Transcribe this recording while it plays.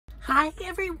Hi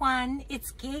everyone,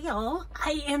 it's Gayle.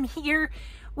 I am here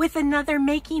with another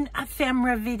Making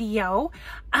Ephemera video.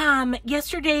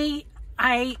 Yesterday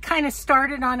I kind of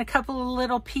started on a couple of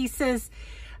little pieces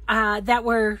that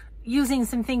were using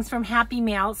some things from Happy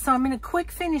Mail. So I'm going to quick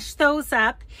finish those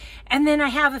up. And then I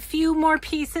have a few more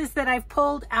pieces that I've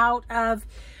pulled out of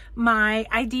my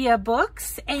idea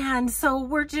books. And so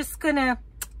we're just going to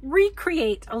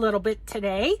recreate a little bit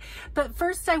today. But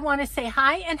first I want to say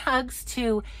hi and hugs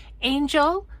to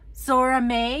Angel, Zora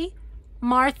May,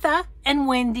 Martha, and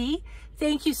Wendy.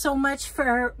 Thank you so much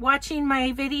for watching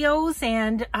my videos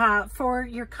and for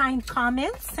your kind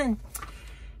comments and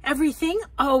everything.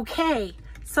 Okay,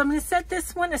 so I'm going to set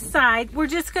this one aside. We're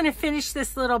just going to finish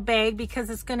this little bag because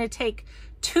it's going to take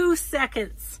 2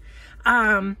 seconds.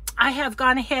 I have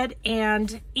gone ahead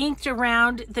and inked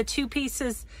around the 2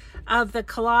 pieces of the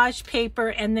collage paper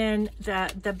and then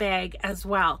the bag as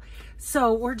well.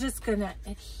 So we're just gonna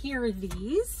adhere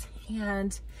these,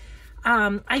 and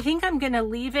I think I'm gonna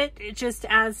leave it just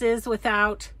as is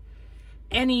without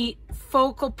any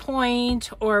focal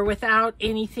point or without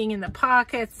anything in the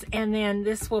pockets, and then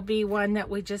this will be one that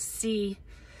we just see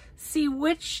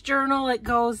which journal it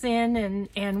goes in,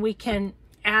 and we can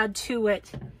add to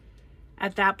it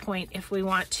at that point if we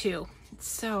want to.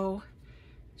 So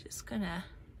just gonna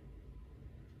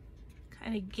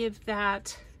kind of give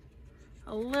that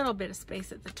a little bit of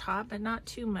space at the top, but not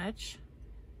too much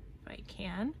if I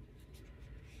can.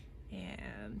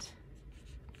 And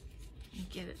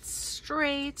get it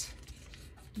straight.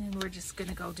 And then we're just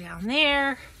gonna go down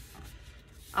there.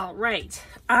 All right.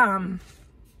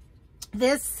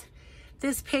 This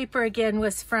paper again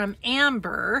was from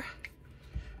Amber,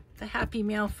 the Happy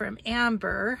Mail from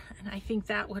Amber, and I think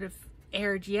that would have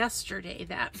aired yesterday,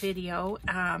 that video.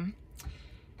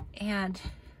 And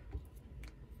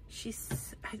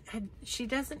she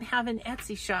doesn't have an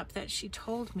Etsy shop that she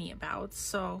told me about,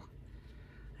 so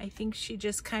I think she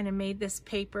just kind of made this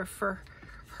paper for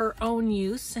her own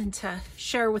use and to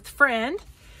share with friend.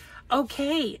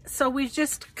 Okay, so we've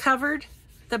just covered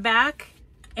the back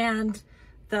and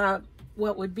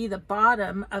what would be the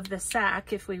bottom of the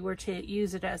sack if we were to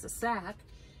use it as a sack.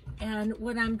 And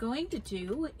what I'm going to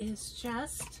do is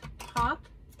just pop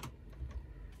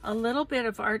a little bit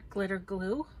of art glitter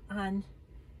glue on,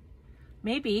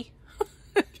 maybe,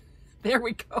 there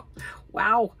we go.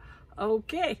 Wow.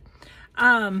 Okay.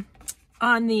 On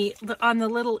the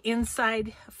little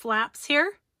inside flaps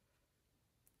here.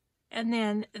 And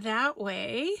then that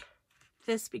way,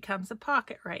 this becomes a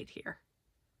pocket right here.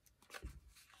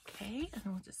 Okay, and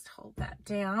we'll just hold that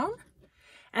down.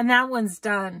 And that one's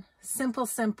done. Simple,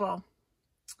 simple.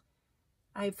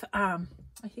 I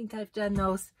think I've done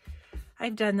those.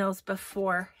 I've done those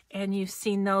before and you've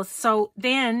seen those. So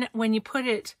then when you put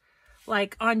it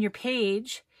like on your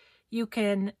page, you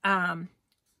can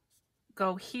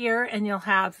go here and you'll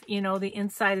have, you know, the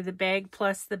inside of the bag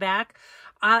plus the back.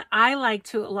 I like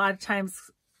to a lot of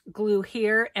times glue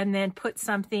here and then put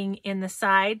something in the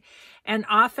side. And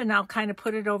often I'll kind of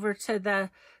put it over to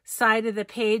the side of the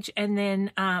page and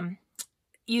then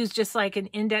use just like an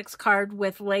index card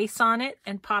with lace on it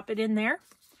and pop it in there.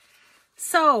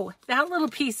 So that little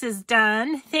piece is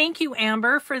done. Thank you,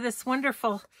 Amber, for this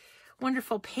wonderful,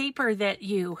 wonderful paper that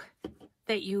you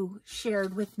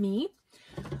shared with me.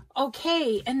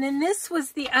 Okay, and then this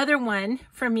was the other one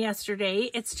from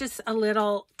yesterday. It's just a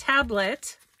little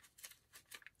tablet.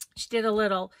 She did a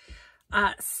little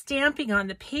stamping on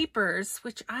the papers,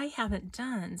 which I haven't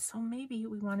done, so maybe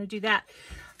we want to do that.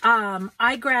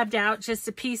 I grabbed out just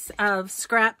a piece of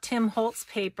scrap Tim Holtz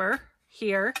paper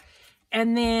here.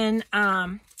 And then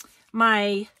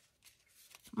my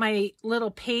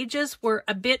little pages were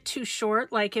a bit too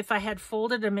short. Like if I had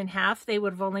folded them in half, they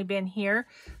would have only been here.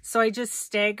 So I just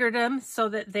staggered them so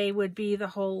that they would be the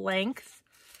whole length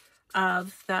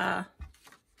of the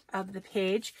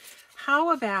page.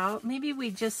 How about maybe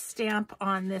we just stamp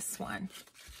on this one?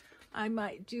 I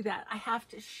might do that. I have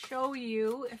to show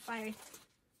you if I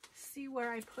see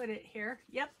where I put it here.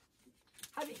 Yep,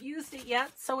 haven't used it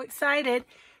yet. So excited.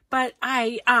 But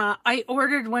I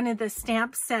ordered one of the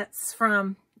stamp sets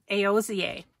from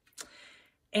Ayozie,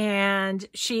 and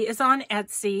she is on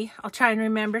Etsy. I'll try and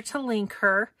remember to link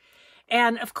her.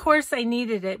 And of course I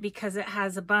needed it because it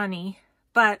has a bunny,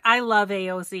 but I love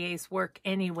Ayozie's work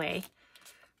anyway.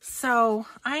 So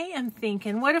I am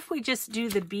thinking, what if we just do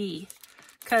the bee?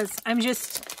 Because I'm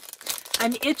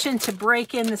itching to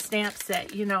break in the stamp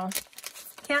set, you know.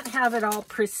 Can't have it all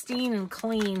pristine and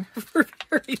clean for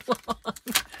very long.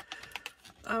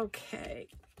 Okay.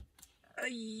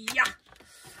 Yeah.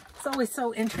 It's always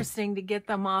so interesting to get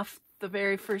them off the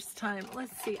very first time.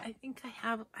 Let's see. I think I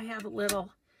have a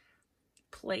little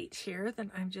plate here that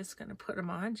I'm just going to put them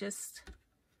on. Just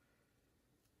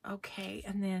okay,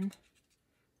 and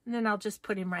then I'll just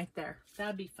put him right there.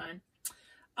 That'd be fun.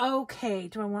 Okay,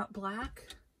 do I want black?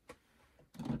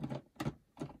 I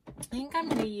think I'm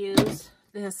going to use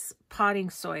this potting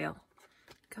soil.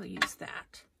 I think I'll use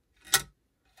that.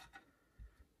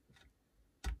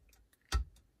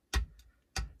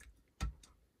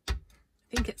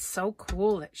 I think it's so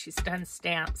cool that she's done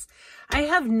stamps. I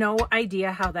have no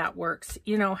idea how that works.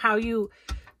 You know, how you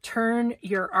turn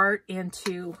your art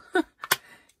into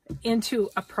into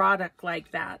a product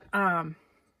like that.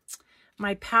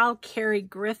 My pal Carrie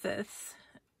Griffiths,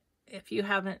 if you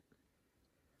haven't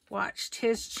watched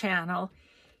his channel,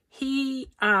 he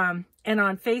and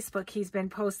on Facebook he's been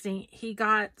posting, he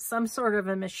got some sort of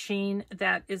a machine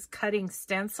that is cutting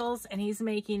stencils, and he's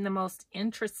making the most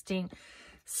interesting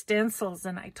stencils,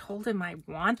 and I told him I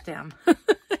want them.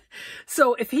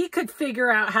 So if he could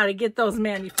figure out how to get those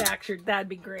manufactured, that'd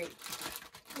be great.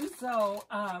 So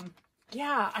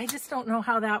yeah, I just don't know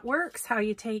how that works, how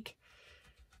you take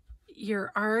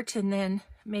your art and then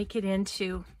make it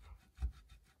into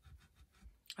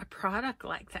a product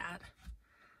like that.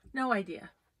 No idea.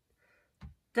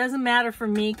 Doesn't matter for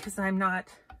me because I'm not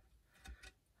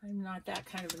that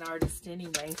kind of an artist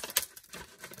anyways.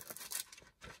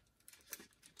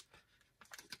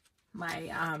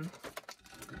 My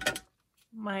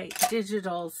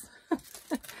digitals,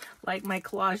 like my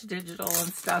collage digital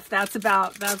and stuff, that's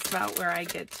about where I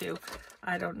get to.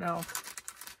 I don't know.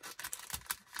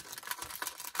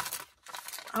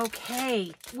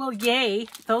 Okay, well, yay,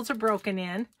 those are broken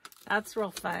in. That's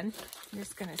real fun. I'm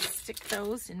just gonna stick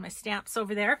those in my stamps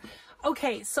over there.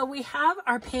 Okay, so we have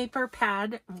our paper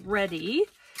pad ready,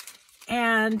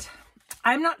 and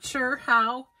I'm not sure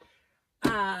how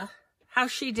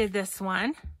she did this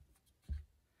one,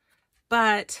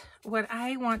 but what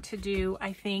I want to do,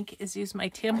 I think, is use my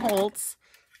Tim Holtz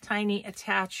tiny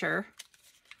attacher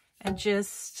and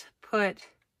just put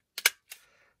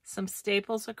some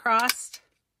staples across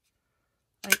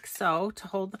like so to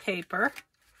hold the paper.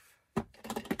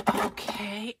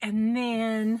 Okay, and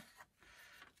then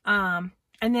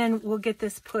we'll get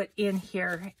this put in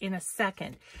here in a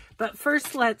second. But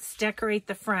first, let's decorate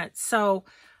the front. So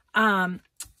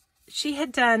she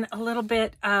had done a little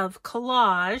bit of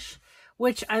collage,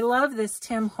 which I love this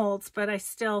Tim Holtz, but I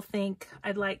still think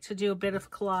I'd like to do a bit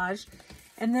of collage.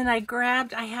 And then I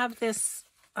have this,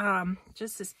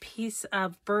 just this piece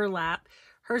of burlap.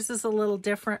 Hers is a little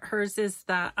different. Hers is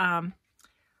the,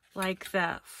 like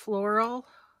the floral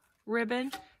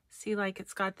ribbon. See, like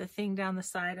it's got the thing down the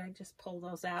side. I just pull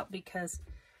those out because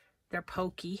they're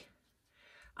pokey.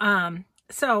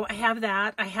 So I have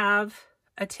that. I have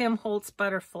a Tim Holtz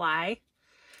butterfly.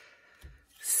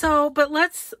 So, but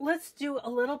let's do a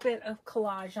little bit of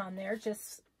collage on there,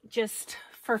 just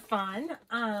for fun.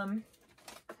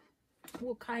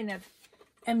 We'll kind of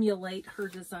emulate her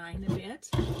design a bit.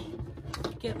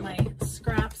 Get my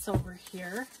scraps over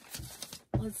here.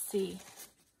 Let's see.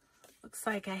 Looks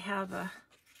like I have a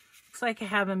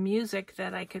music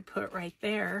that I could put right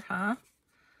there, huh?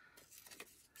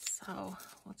 So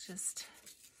we'll just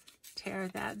tear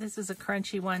that. This is a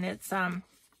crunchy one. It's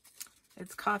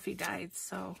coffee dyed,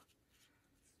 so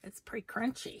it's pretty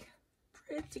crunchy.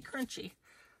 Pretty crunchy.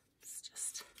 It's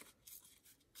just,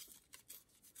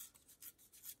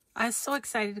 I was so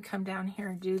excited to come down here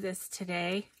and do this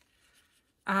today.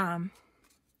 I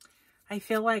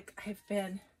feel like I've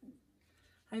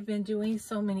been doing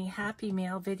so many Happy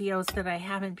Mail videos that I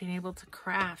haven't been able to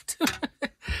craft.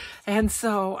 And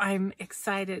so I'm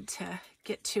excited to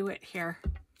get to it here.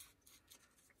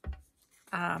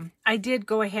 I did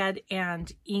go ahead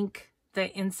and ink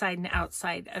the inside and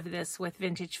outside of this with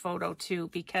Vintage Photo too,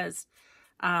 because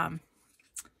I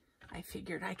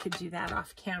figured I could do that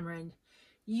off camera and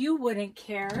you wouldn't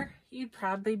care. You'd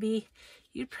probably be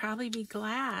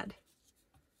glad.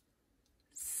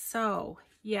 So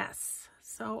yes,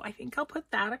 so I think I'll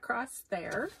put that across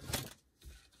there.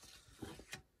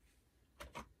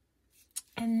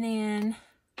 And then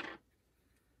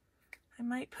I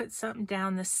might put something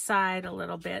down the side a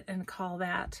little bit and call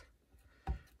that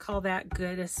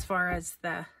good as far as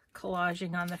the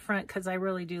collaging on the front, because I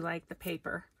really do like the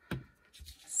paper.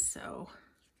 So,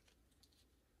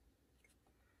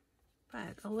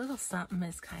 but a little something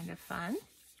is kind of fun.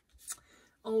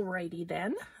 Alrighty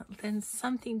then. Then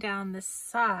something down the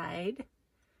side.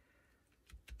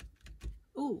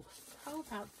 Ooh, how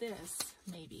about this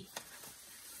maybe?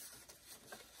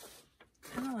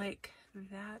 Kind of like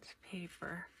that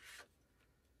paper.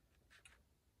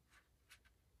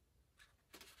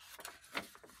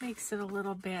 Makes it a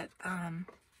little bit,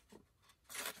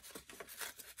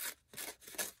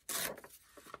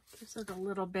 gives it a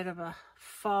little bit of a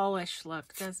fallish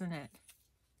look, doesn't it?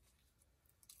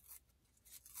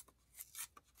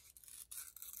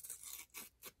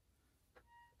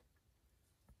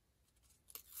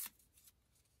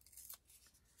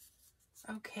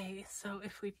 Okay, so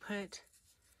if we put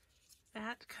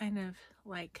that kind of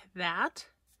like that,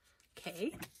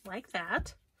 okay, like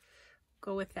that,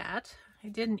 go with that. I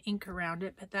didn't ink around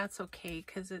it, but that's okay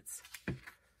because it's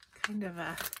kind of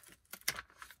a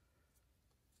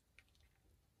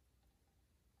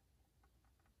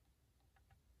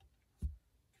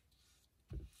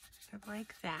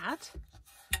like that.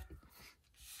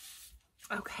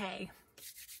 Okay.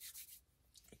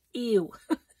 Ew.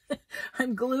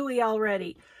 I'm gluey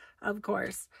already, of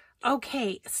course.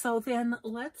 Okay, so then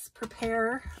let's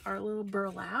prepare our little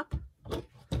burlap.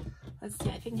 Let's see,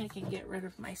 I think I can get rid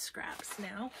of my scraps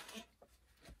now.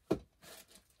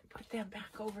 Put them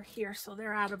back over here so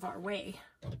they're out of our way.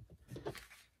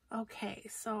 Okay,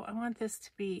 so I want this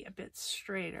to be a bit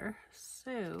straighter.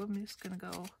 So I'm just going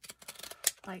to go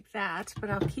like that, but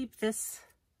I'll keep this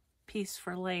piece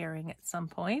for layering at some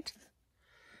point.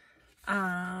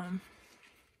 Let's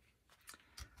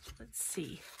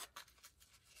see.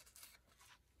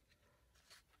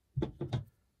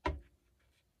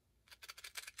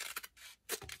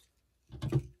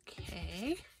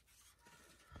 Okay.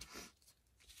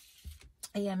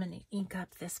 I am going to ink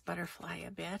up this butterfly a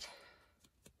bit.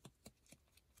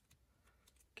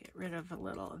 Get rid of a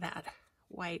little of that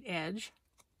white edge.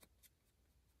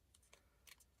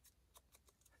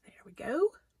 There we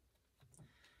go.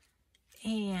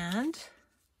 And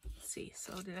let's see,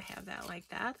 so did I have that like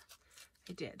that?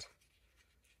 I did.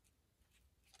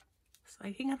 So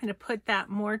I think I'm going to put that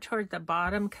more toward the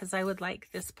bottom because I would like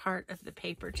this part of the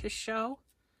paper to show.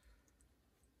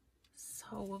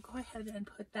 So we'll go ahead and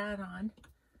put that on.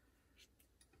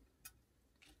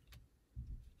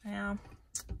 Now,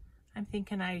 I'm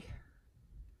thinking as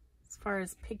far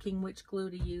as picking which glue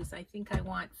to use, I think I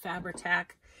want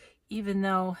Fabri-Tac, even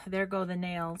though there go the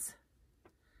nails.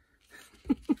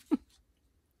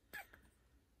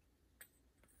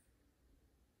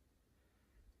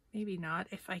 Maybe not,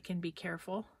 if I can be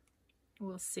careful.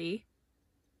 We'll see.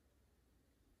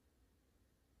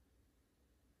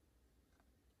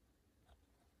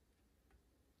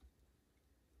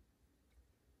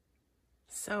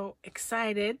 So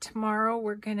excited. Tomorrow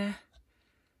we're gonna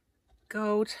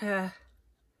go to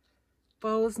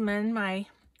Bozeman. My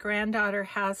granddaughter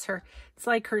has it's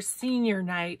like her senior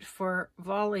night for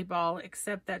volleyball,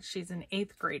 except that she's an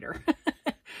 8th grader.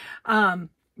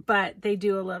 But they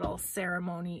do a little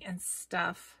ceremony and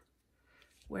stuff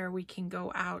where we can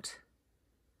go out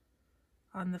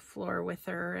on the floor with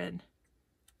her and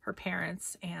her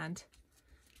parents and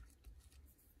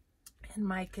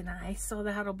Mike and I. So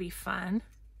that'll be fun.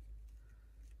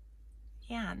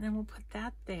 Yeah, and then we'll put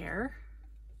that there.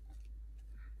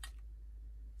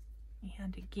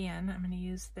 And again, I'm going to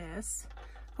use this.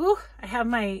 Ooh, I have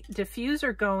my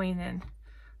diffuser going and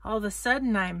all of a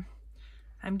sudden I'm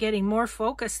getting more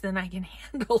focus than I can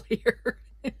handle here.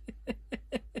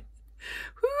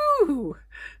 Whoo!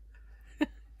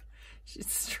 She's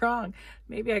strong.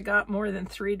 Maybe I got more than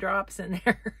 3 drops in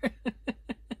there.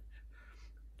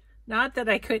 Not that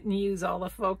I couldn't use all the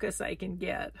focus I can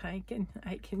get. I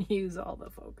can use all the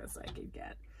focus I can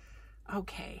get.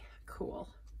 Okay, cool.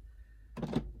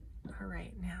 All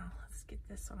right, now let's get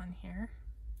this on here.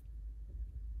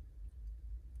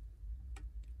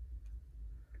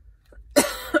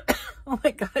 Oh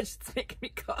my gosh, it's making me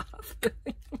cough.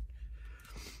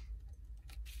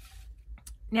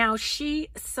 Now she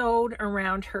sewed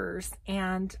around hers,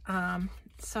 and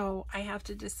so I have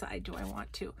to decide, do I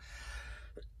want to?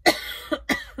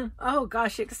 Oh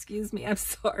gosh, excuse me, I'm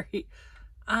sorry.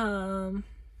 Or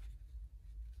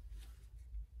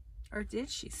did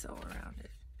she sew around it?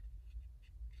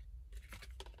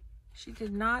 She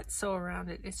did not sew around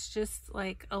it. It's just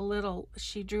like a little,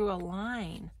 she drew a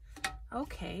line.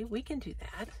 Okay, we can do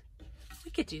that.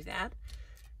 We could do that.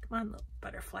 Come on, little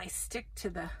butterfly, stick to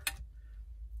the,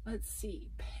 let's see,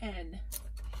 pen.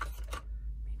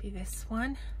 Maybe this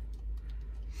one.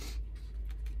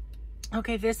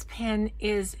 Okay, this pen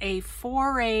is a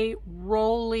 4A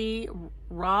roller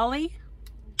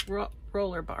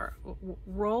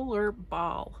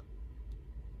ball.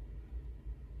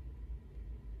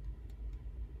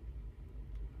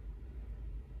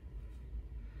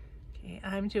 Okay,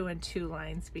 I'm doing 2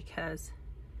 lines because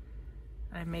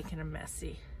I'm making them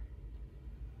messy.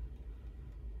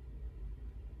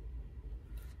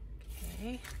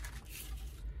 Okay.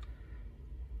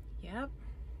 Yep.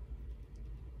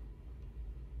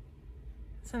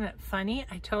 Isn't it funny?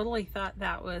 I totally thought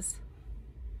that was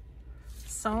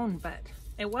sewn, but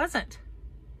it wasn't.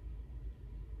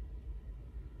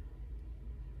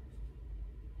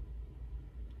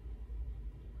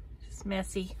 Just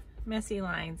messy, messy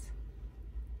lines.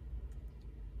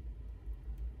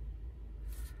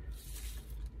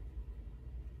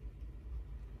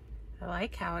 I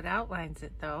like how it outlines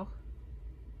it though.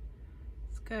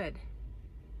 It's good.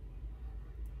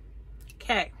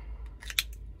 Okay.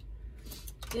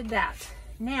 Did that.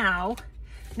 Now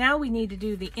we need to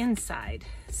do the inside.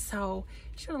 So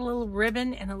just a little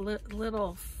ribbon and a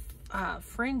little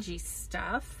fringy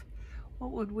stuff.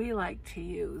 What would we like to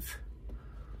use?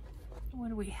 What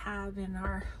do we have in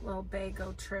our little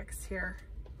Bago tricks here?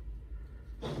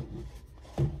 I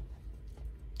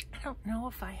don't know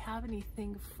if I have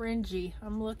anything fringy.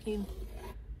 I'm looking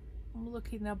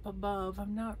up above.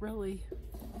 I'm not really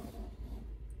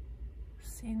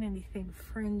seeing anything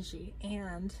fringy,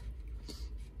 and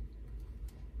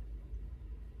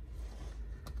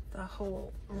the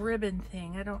whole ribbon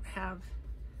thing, I don't have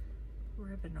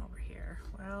ribbon over here.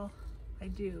 Well, I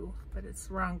do, but it's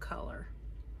the wrong color.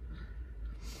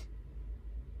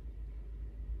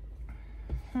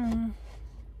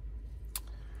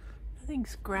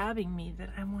 Nothing's grabbing me that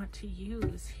I want to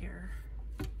use here.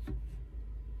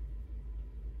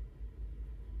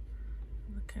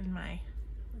 Look in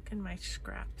my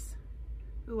scraps.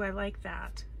 Ooh, I like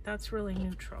that. That's really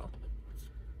neutral.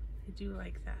 I do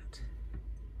like that.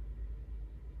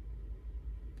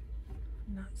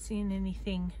 I'm not seeing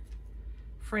anything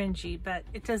fringy, but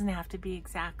it doesn't have to be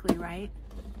exactly right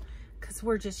because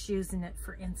we're just using it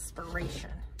for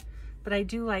inspiration. But I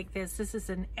do like this. This is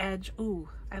an edge. Ooh,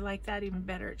 I like that even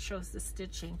better. It shows the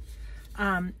stitching.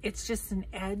 It's just an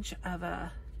edge of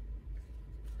a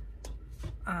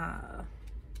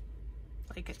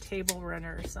like a table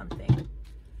runner or something.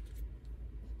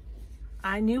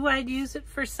 I knew I'd use it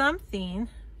for something.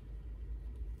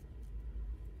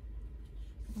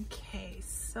 Okay,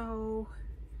 so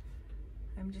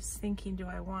I'm just thinking, do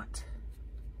I want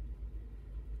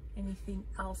anything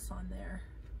else on there?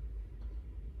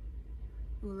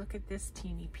 Ooh, look at this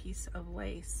teeny piece of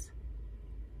lace.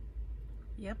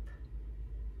 Yep.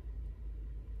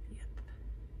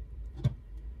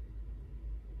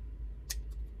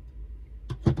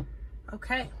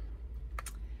 Okay,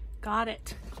 got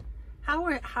it.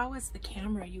 How is the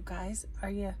camera, you guys? Are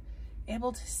you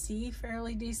able to see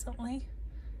fairly decently?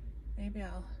 Maybe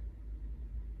I'll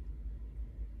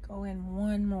go in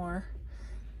one more.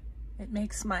 It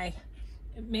makes my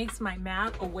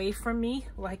mat away from me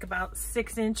like about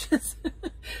 6 inches.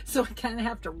 So I kind of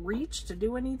have to reach to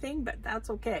do anything, but that's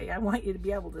okay. I want you to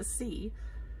be able to see.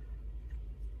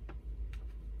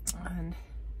 And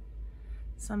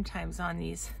sometimes on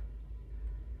these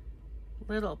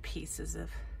little pieces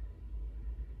of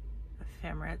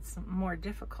ephemera, it's more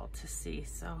difficult to see,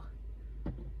 so.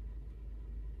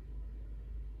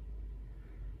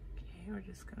 Okay, we're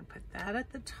just gonna put that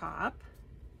at the top,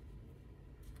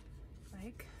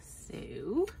 like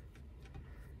so.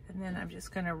 And then I'm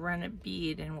just gonna run a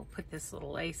bead and we'll put this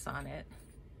little lace on it.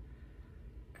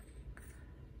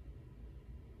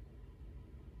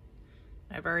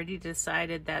 I've already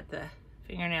decided that the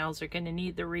fingernails are gonna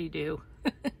need the redo.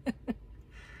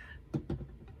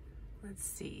 Let's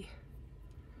see.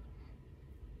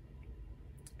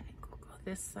 I think we'll go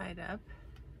this side up.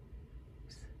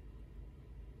 Oops.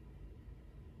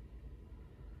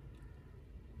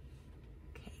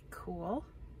 Okay, cool.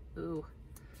 Ooh,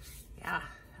 yeah,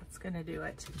 that's gonna do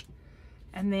it.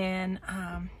 And then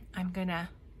I'm gonna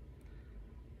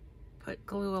put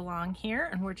glue along here,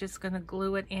 and we're just gonna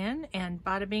glue it in, and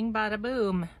bada bing, bada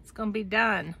boom. It's gonna be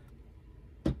done.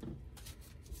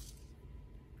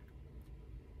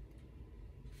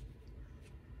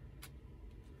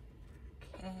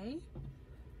 Okay,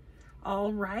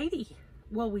 alrighty.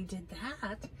 Well, we did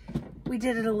that. We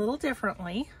did it a little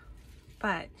differently,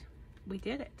 but we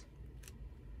did it.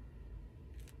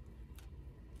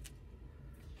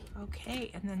 Okay,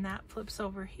 and then that flips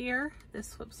over here.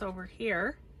 This flips over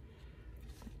here.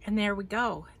 And there we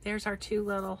go. There's our two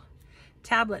little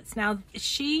tablets. Now,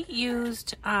 she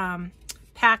used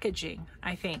packaging,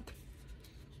 I think,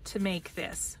 to make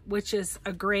this, which is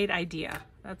a great idea.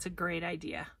 That's a great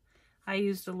idea. I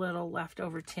used a little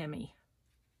leftover Timmy.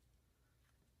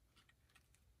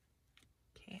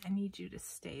 Okay, I need you to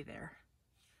stay there.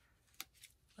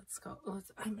 Let's go.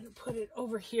 I'm going to put it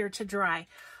over here to dry.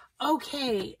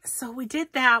 Okay, so we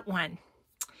did that one.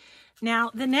 Now,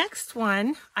 the next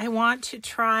one, I want to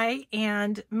try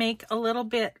and make a little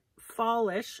bit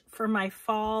fallish for my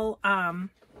fall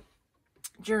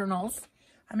journals.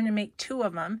 I'm going to make 2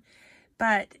 of them.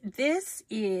 But this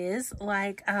is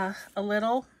like a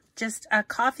little, just a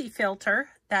coffee filter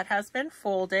that has been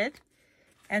folded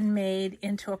and made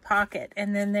into a pocket.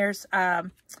 And then there's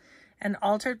an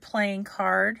altered playing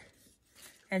card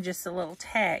and just a little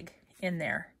tag in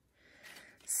there.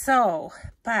 So,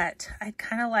 but I'd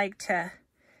kind of like to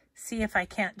see if I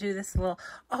can't do this a little.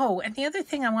 Oh, and the other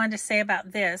thing I wanted to say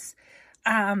about this,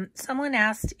 someone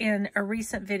asked in a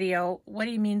recent video, what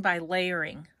do you mean by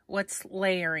layering? What's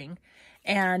layering?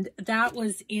 And that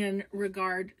was in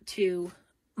regard to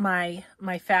my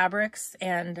fabrics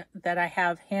and that I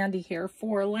have handy here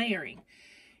for layering.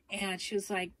 And she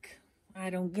was like, I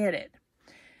don't get it.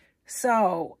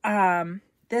 So,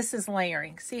 this is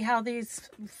layering. See how these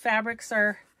fabrics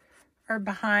are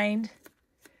behind?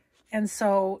 And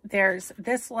so there's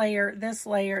this layer, this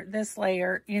layer, this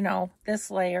layer, you know,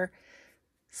 this layer.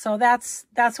 So that's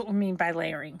what we mean by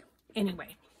layering.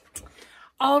 Anyway.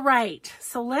 All right,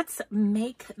 so let's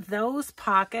make those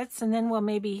pockets, and then we'll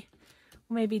maybe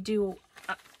do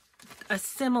a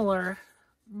similar,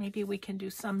 maybe we can do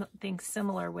something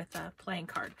similar with a playing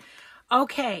card.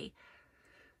 Okay,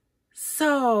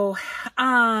 so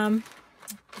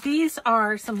these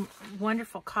are some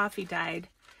wonderful coffee dyed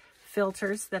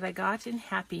filters that I got in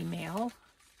Happy Mail,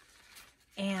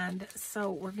 and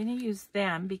so we're going to use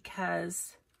them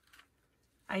because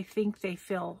I think they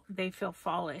feel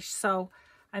fallish. So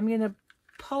I'm going to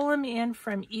pull them in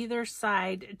from either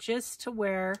side just to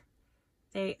where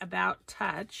they about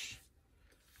touch.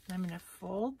 I'm going to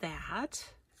fold that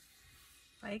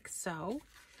like so.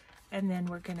 And then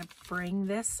we're going to bring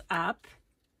this up.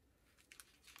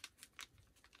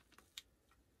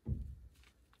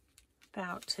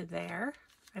 About to there.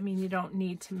 I mean, you don't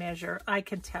need to measure. I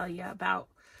can tell you about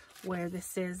where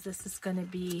this is. This is going to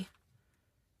be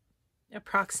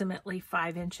approximately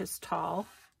 5 inches tall.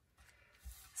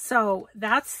 So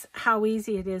that's how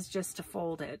easy it is just to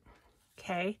fold it.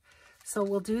 Okay, so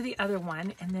we'll do the other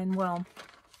one, and then we'll,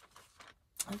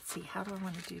 let's see, how do I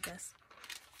want to do this?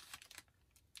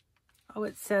 Oh,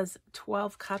 it says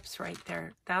 12 cups right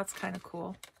there. That's kind of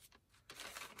cool.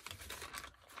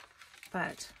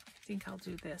 But I think I'll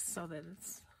do this so that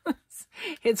it's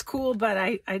it's cool, but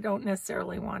I don't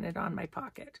necessarily want it on my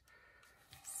pocket.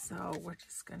 So we're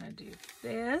just going to do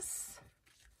this.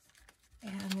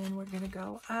 And then we're going to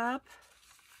go up.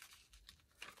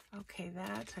 Okay,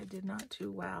 that I did not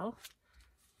do well.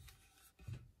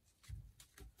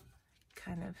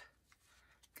 Kind of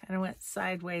went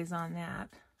sideways on that.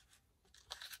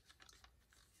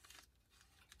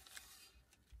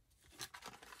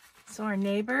 So our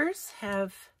neighbors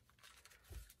have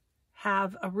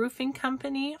a roofing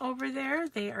company over there.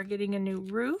 They are getting a new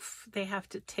roof. They have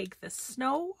to take the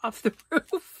snow off the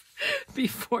roof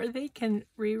before they can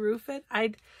re-roof it.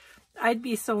 I'd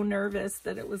be so nervous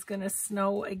that it was going to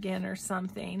snow again or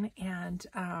something, and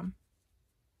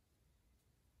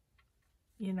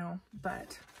you know,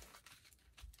 but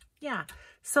yeah,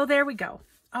 so there we go.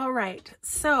 All right,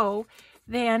 so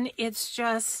then it's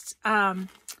just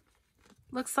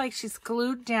looks like she's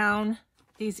glued down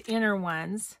these inner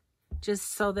ones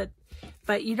just so that,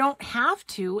 but you don't have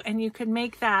to, and you could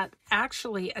make that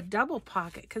actually a double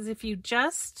pocket, because if you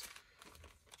just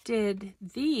did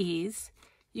these,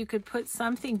 you could put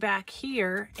something back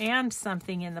here and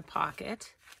something in the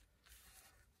pocket.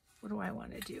 What do I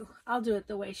want to do? I'll do it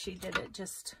the way she did it.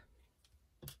 Just,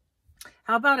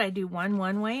 how about I do one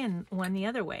way and one the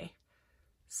other way?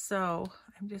 So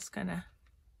I'm just gonna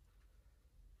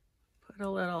put a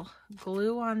little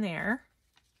glue on there.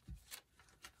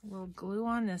 A little glue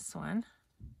on this one,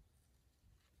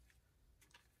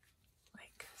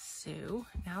 like so.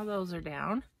 Now those are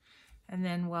down, and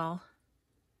then we'll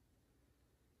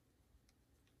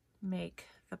make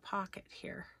the pocket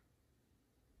here.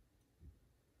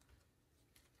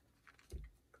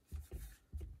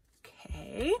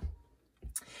 Okay.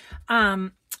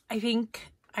 I think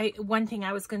one thing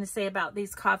I was going to say about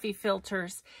these coffee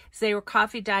filters is they were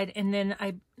coffee dyed, and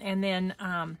then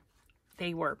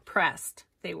they were pressed.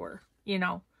 They were, you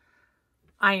know,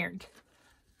 ironed,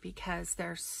 because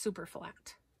they're super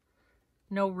flat.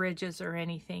 No ridges or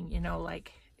anything, you know,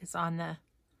 like is on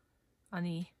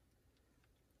the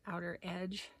outer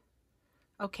edge.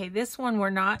 Okay, this one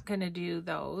we're not going to do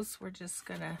those. We're just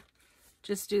going to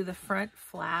do the front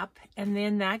flap, and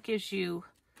then that gives you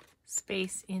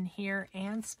space in here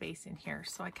and space in here.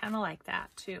 So I kind of like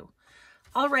that too.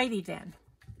 Alrighty then,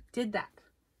 did that.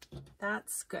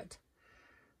 That's good.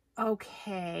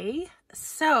 Okay,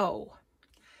 so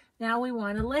now we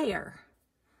want to layer.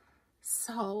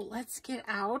 So let's get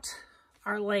out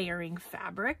our layering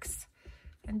fabrics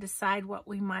and decide what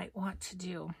we might want to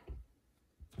do.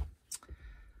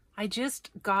 I just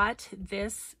got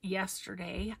this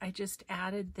yesterday. I just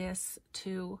added this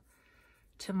to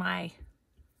my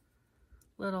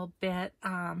little bit.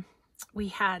 We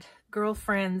had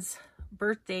girlfriends'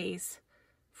 birthdays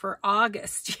for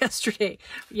August yesterday.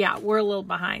 Yeah, we're a little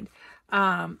behind.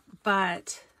 Yeah,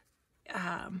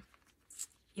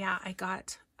 I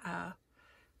got,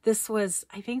 this was,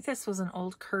 I think this was an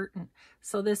old curtain.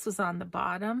 So this was on the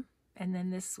bottom, and then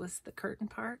this was the curtain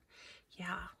part.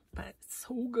 Yeah, but it's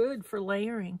so good for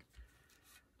layering.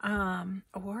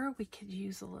 Or we could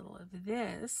use a little of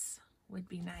this, would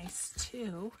be nice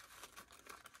too.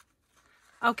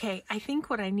 Okay, I think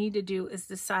what I need to do is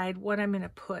decide what I'm going to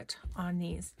put on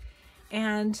these.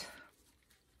 And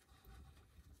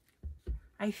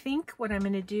I think what I'm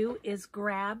going to do is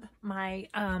grab my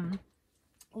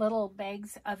little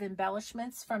bags of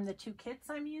embellishments from the 2 kits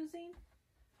I'm using.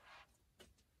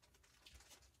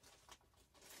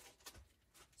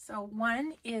 So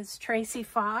one is Tracy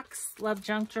Fox, Love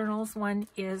Junk Journals. One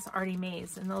is Artie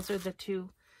Mays. And those are the 2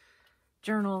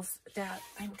 journals that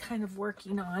I'm kind of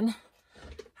working on.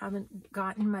 Haven't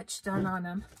gotten much done on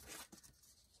them.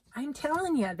 I'm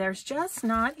telling you, there's just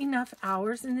not enough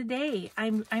hours in the day.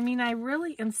 I mean, I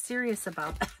really am serious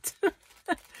about that.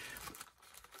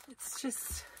 It's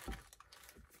just...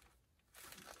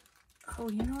 Oh,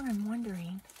 you know what I'm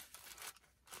wondering?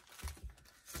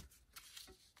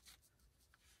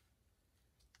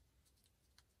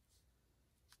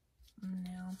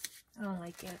 No, I don't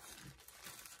like it.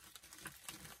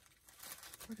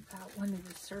 What about one of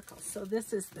the circles? So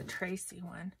this is the Tracy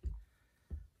one.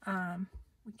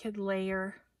 We could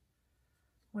layer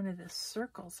one of the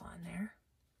circles on there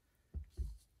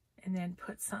and then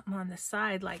put something on the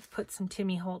side, like put some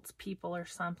Timmy Holtz people or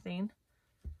something.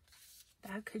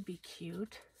 That could be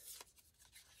cute.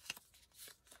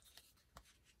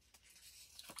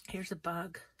 Here's a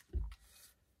bug.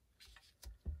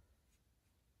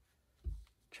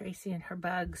 Tracy and her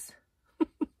bugs.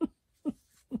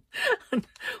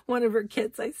 One of her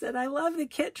kits, I said, I love the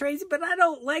kit, Tracy, but I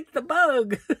don't like the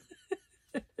bug.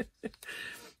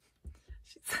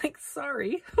 She's like,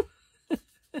 sorry.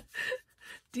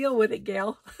 Deal with it,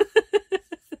 Gayle.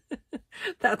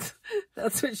 That's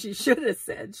what she should have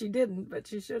said. She didn't, but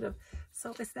she should have.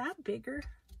 So is that bigger?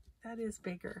 That is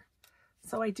bigger.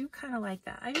 So I do kind of like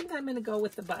that. I think I'm going to go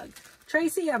with the bug.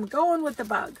 Tracy, I'm going with the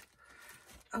bug.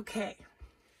 Okay.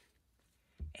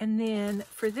 And then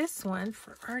for this one,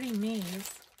 for Artie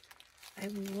Mays, I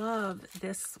love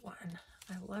this one.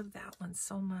 I love that one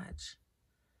so much.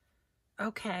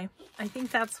 Okay, I think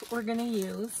that's what we're going to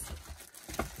use.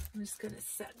 I'm just going to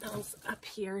set those up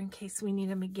here in case we need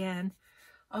them again.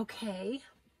 Okay,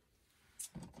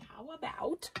 how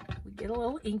about we get a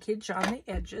little inkage on the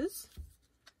edges.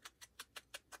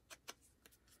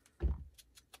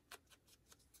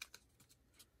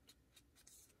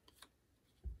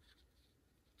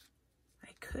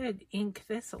 Could ink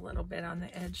this a little bit on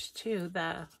the edge too,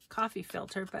 the coffee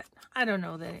filter, but I don't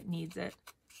know that it needs it.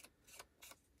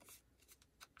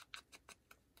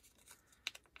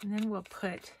 And then we'll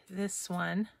put this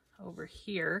one over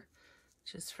here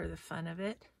just for the fun of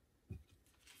it.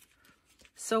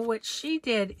 So what she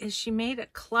did is she made a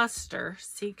cluster,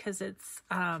 see, because it's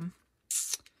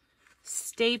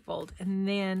stapled, and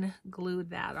then glued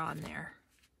that on there.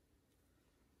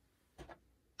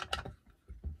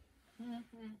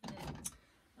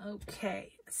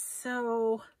 Okay,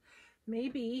 so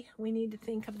maybe we need to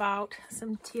think about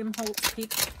some Tim Holtz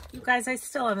people. You guys, I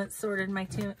still haven't sorted my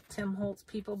Tim Holtz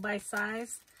people by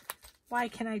size. Why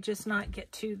can I just not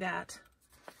get to that?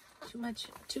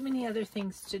 Too many other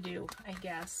things to do, I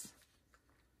guess.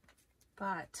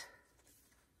 But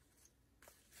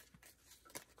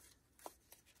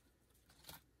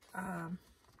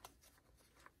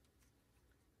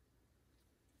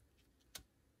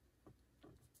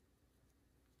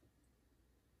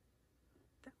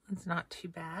it's not too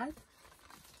bad.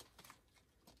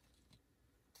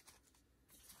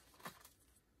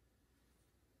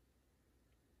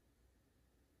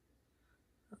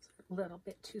 Those are a little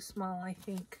bit too small, I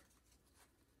think.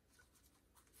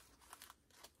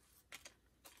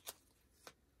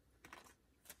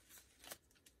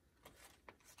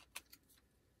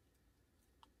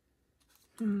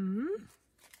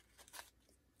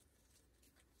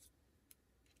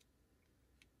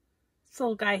 This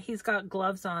little guy, he's got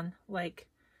gloves on, like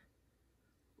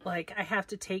I have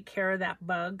to take care of that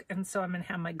bug, and so I'm gonna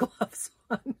have my gloves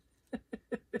on.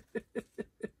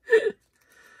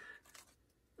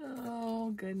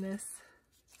 Oh goodness.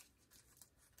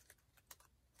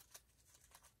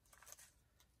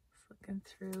 Looking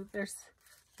through, there's,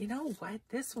 you know what,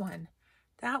 this one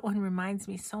That one reminds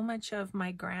me so much of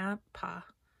my grandpa,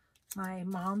 my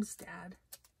mom's dad.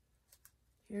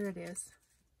 Here it is.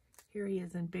 Here he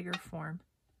is in bigger form.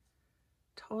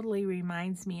 Totally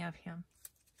reminds me of him.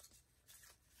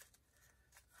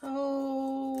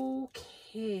 Okay,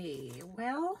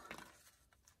 well,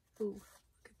 ooh,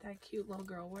 look at that cute little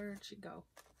girl. Where'd she go?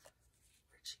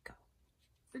 Where'd she go?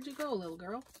 Where'd you go, little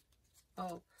girl?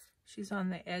 Oh, she's on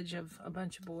the edge of a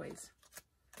bunch of boys.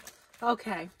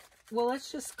 Okay, well,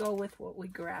 let's just go with what we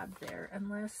grabbed there,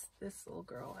 unless this little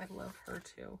girl, I love her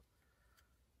too.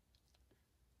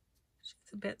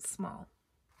 She's a bit small.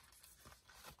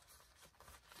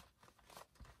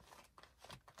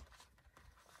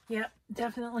 Yep,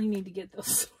 definitely need to get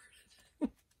those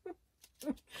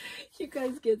sorted. You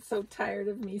guys get so tired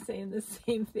of me saying the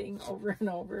same thing over and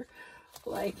over,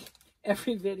 like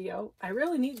every video. I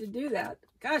really need to do that.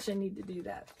 Gosh, I need to do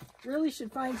that. Really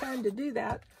should find time to do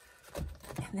that.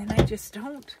 And then I just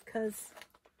don't, because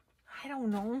I don't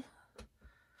know.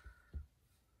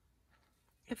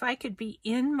 If I could be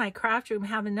in my craft room,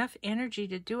 have enough energy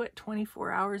to do it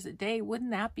 24 hours a day,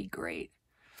 wouldn't that be great?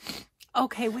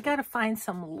 Okay, we got to find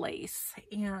some lace,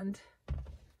 and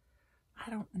I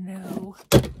don't know.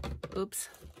 Oops.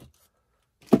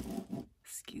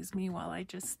 Excuse me while I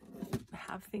just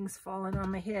have things falling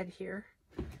on my head here.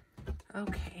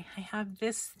 Okay, I have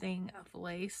this thing of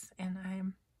lace, and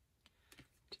I'm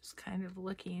just kind of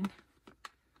looking,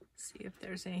 see if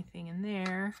there's anything in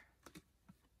there.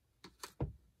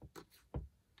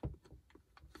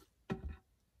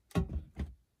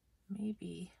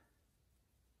 Maybe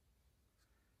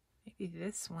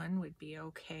this one would be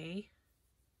okay.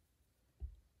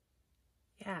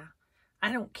 Yeah,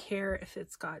 I don't care if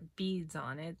it's got beads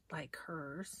on it like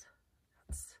hers.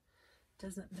 That's,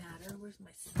 doesn't matter. Where's my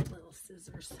little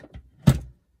scissors?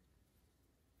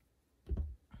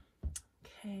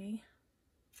 Okay.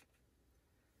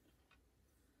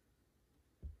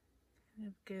 Kind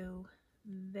of go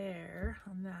there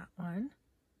on that one.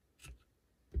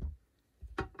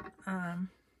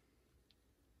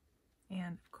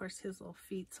 And of course his little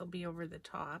feet will be over the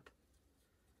top.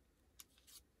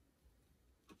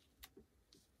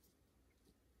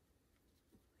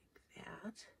 Like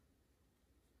that.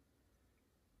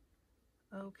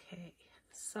 Okay,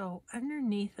 so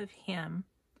underneath of him,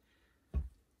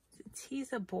 since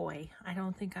he's a boy, I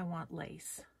don't think I want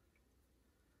lace.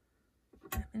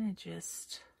 I'm gonna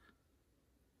just,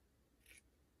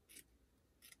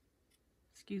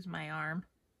 excuse my arm,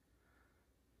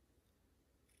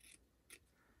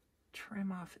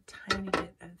 trim off a tiny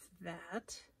bit of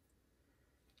that.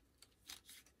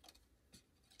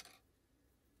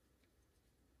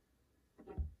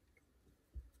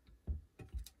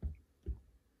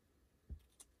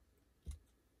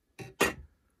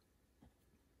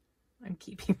 I'm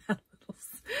keeping that little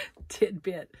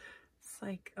tidbit. It's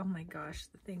like, oh my gosh,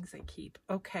 the things I keep.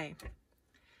 Okay,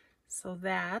 so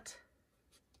that,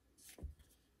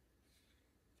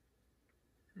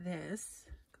 this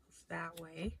goes that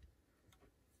way.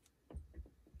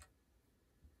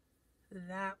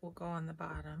 That will go on the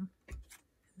bottom,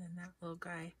 and then that little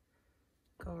guy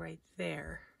go right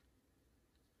there,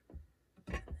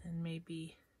 and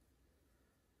maybe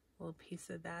a little piece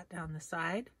of that down the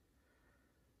side.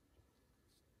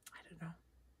 I don't know.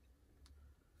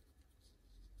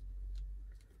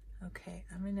 Okay,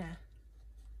 I'm gonna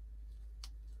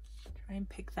try and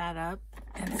pick that up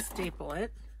and staple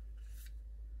it.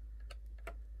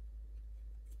 I'm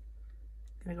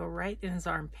gonna go right in his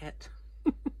armpit.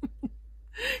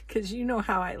 Because you know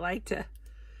how I like to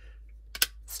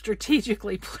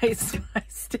strategically place my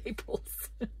staples.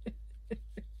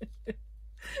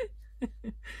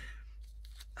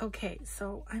 Okay,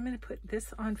 so I'm going to put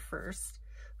this on first.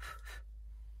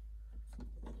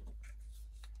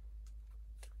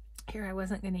 Here, I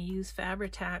wasn't going to use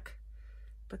Fabri-Tac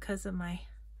because of my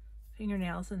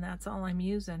fingernails, and that's all I'm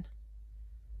using.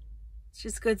 It's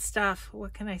just good stuff.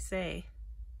 What can I say?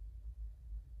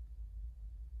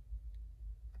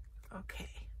 Okay,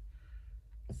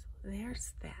 so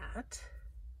there's that.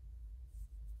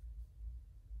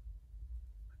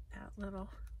 Put that little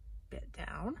bit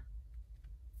down.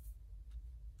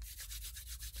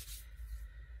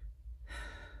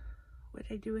 What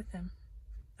did I do with him?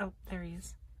 Oh, there he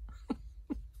is.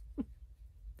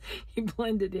 He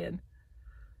blended in.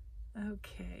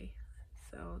 Okay,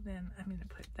 so then I'm going to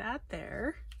put that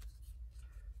there.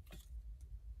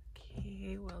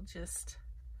 Okay, we'll just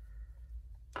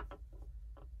put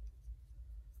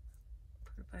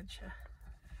a bunch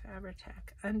of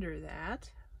Fabri-Tac under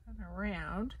that and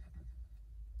around,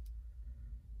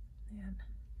 and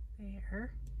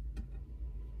there.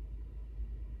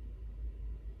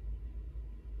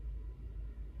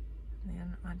 And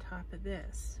then on top of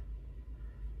this.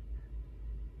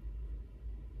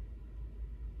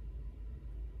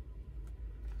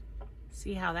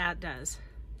 See how that does.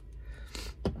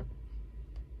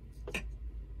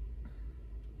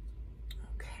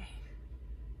 Okay.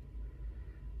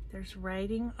 There's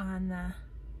writing on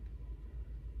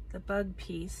the bug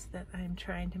piece that I'm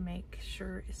trying to make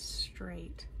sure is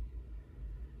straight.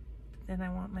 Then I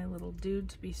want my little dude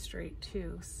to be straight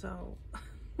too, so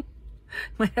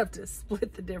might have to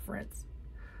split the difference.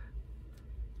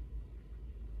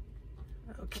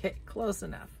 Okay, close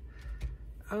enough.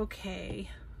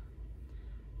 Okay.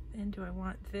 Then do I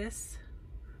want this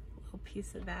little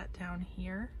piece of that down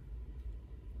here?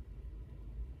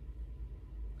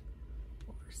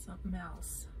 Or something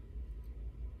else?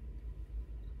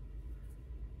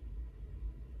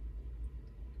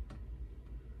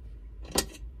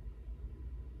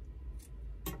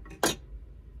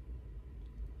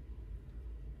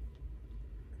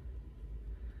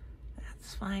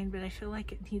 That's fine, but I feel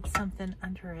like it needs something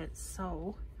under it,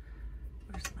 so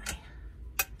where's my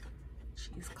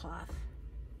cheesecloth?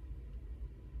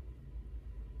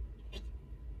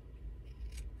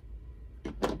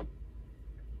 What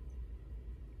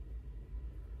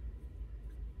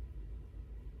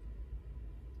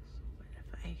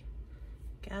if I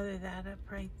gather that up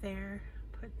right there,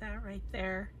 put that right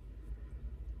there?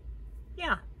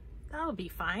 Yeah, that'll be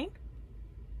fine.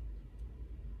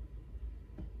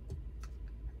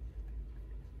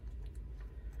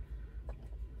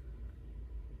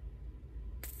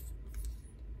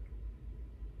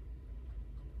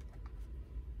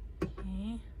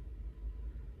 Okay,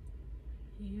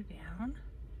 you down.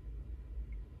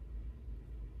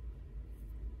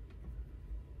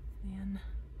 And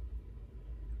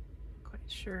quite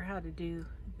sure how to do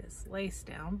this lace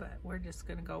down, but we're just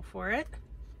going to go for it.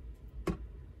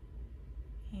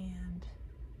 And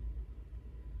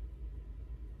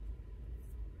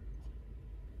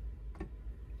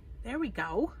there we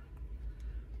go.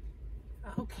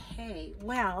 Okay,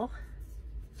 well,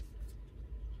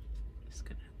 just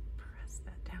going to press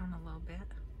that down a little bit.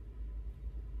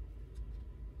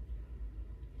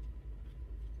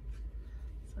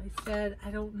 So I said,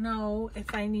 I don't know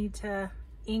if I need to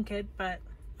ink it, but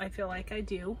I feel like I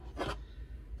do.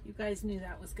 You guys knew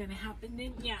that was going to happen,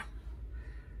 didn't ya?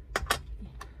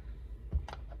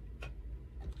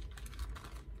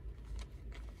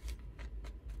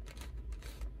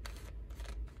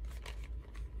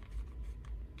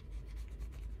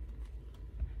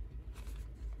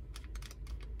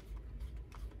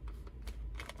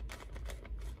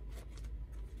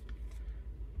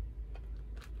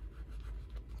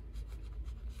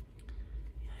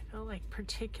 I felt like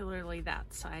particularly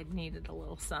that side needed a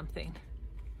little something.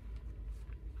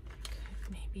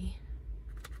 Could maybe.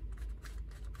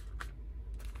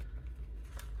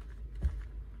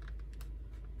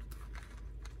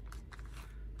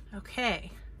 Okay.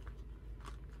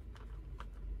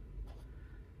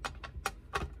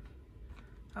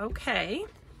 Okay.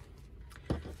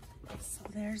 So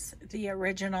there's the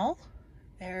original.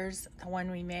 There's the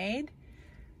one we made.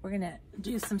 We're gonna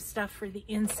do some stuff for the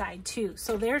inside too.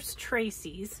 So there's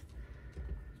Tracy's.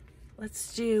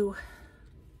 Let's do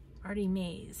Artie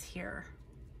Mae's here.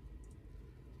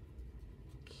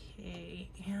 Okay,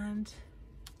 and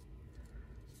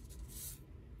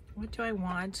what do I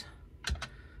want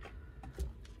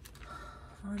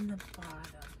on the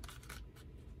bottom?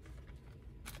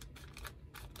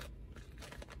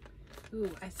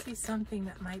 Ooh, I see something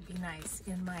that might be nice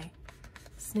in my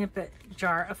snippet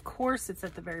jar. Of course it's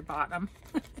at the very bottom.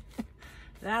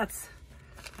 That's,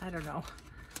 I don't know.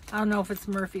 I don't know if it's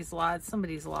Murphy's Law, it's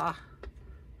somebody's law.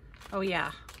 Oh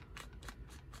yeah.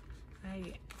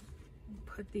 I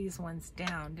put these ones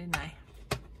down, didn't I?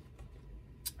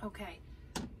 Okay.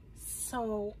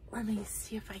 So let me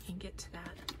see if I can get to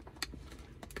that.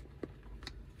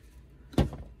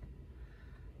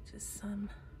 Just some.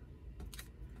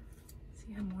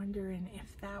 See, I'm wondering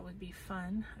if that would be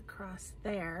fun across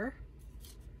there.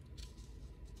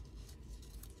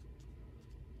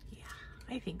 Yeah,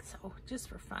 I think so, just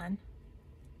for fun.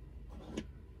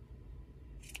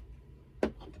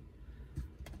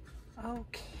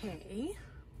 Okay.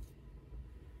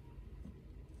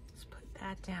 Let's put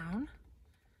that down.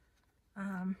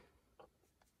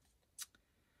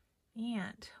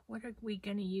 And what are we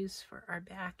going to use for our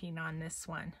backing on this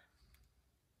one?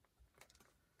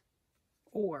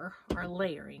 Or our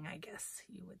layering, I guess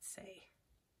you would say.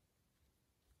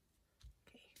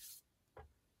 Okay,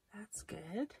 that's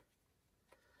good.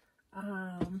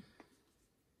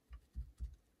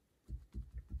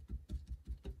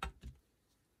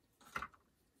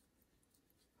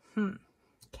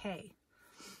 Okay.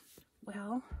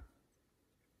 Well,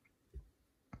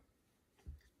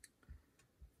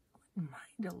 wouldn't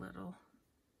mind a little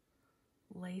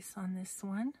lace on this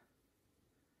one.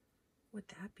 What would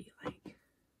that be like?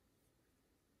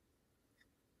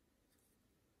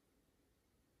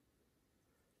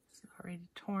 It's already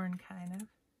torn, kind of.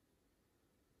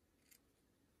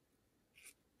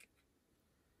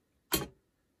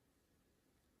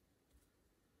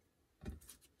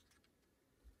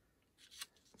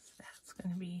 So that's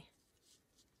going to be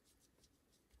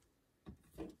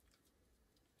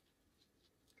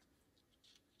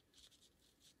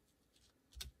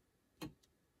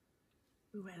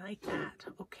ooh, I like that.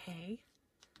 Okay.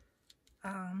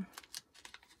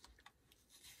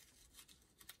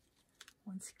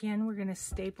 Once again, we're going to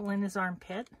staple in his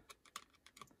armpit.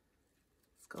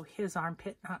 Let's go his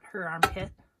armpit, not her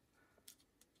armpit.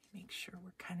 Make sure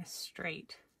we're kind of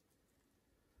straight.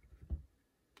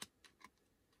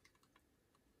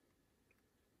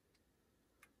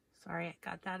 Sorry, I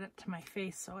got that up to my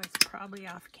face, so it's probably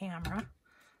off camera.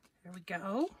 There we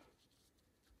go.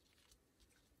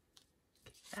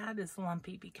 That is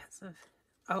lumpy because of,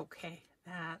 okay,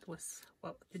 that was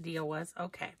what the deal was.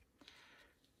 Okay.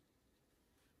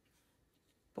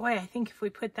 Boy, I think if we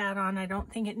put that on, I don't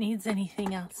think it needs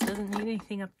anything else. Doesn't need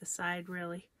anything up the side,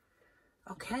 really.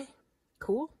 Okay,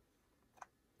 cool.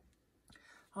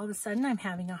 All of a sudden, I'm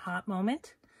having a hot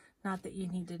moment. Not that you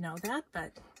need to know that,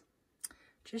 but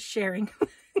just sharing.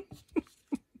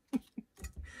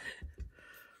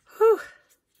 Whew.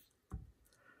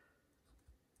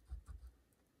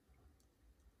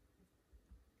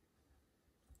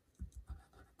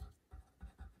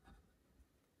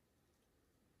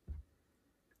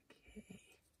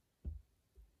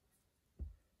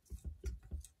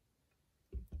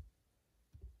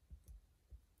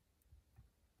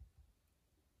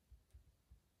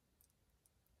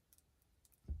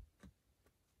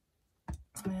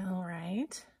 All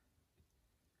right,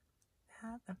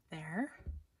 that up there.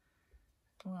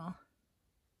 Well,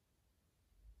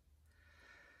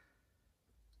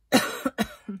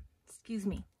 excuse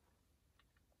me.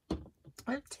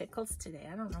 I have tickles today.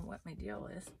 I don't know what my deal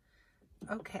is.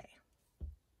 Okay.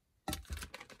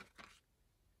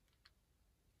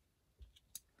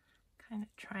 Kind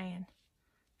of try and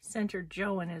center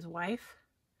Joe and his wife.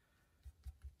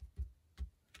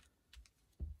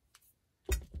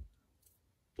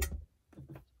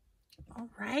 All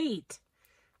right.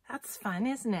 That's fun,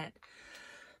 isn't it?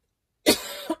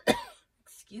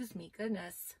 Excuse me.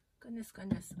 Goodness. Goodness,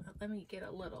 goodness. Let me get a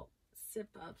little sip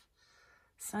of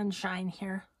sunshine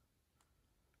here.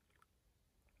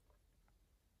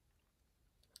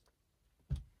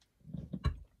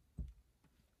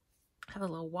 Have a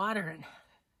little water and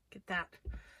get that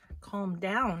calmed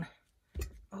down.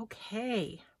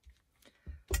 Okay.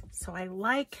 So I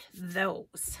like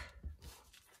those.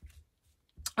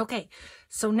 Okay,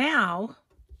 so now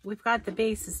we've got the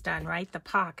bases done, right? The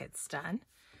pockets done.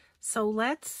 So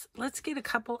let's get a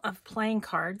couple of playing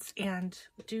cards and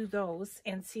do those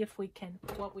and see if we can,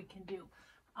 what we can do.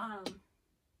 Hang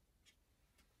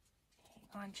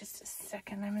on just a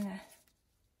second. I'm gonna,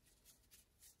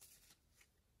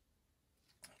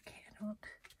 okay, I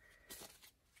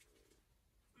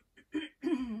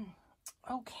don't,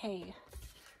 okay,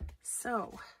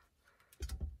 so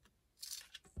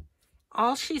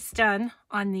all she's done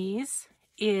on these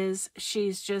is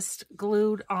she's just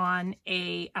glued on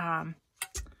a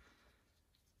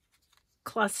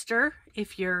cluster.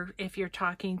 If you're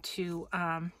talking to,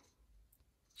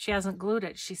 she hasn't glued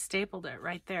it, she stapled it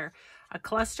right there. A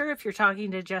cluster if you're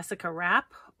talking to Jessica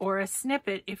Rapp, or a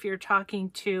snippet if you're talking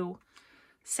to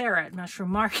Sarah at Mushroom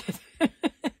Market.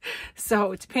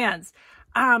 So it depends.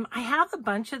 I have a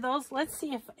bunch of those. Let's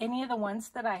see if any of the ones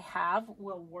that I have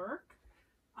will work.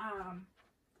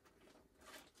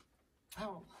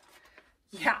 Oh,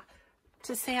 yeah.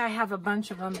 To say I have a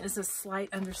bunch of them is a slight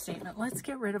understatement. Let's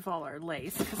get rid of all our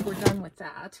lace because we're done with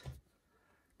that.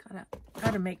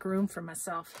 Gotta make room for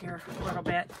myself here a little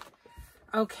bit.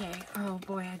 Okay. Oh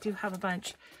boy, I do have a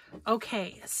bunch.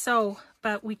 Okay, so,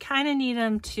 but we kind of need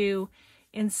them to,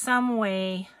 in some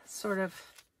way, sort of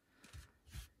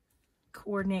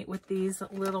coordinate with these a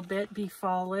little bit, be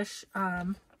fallish.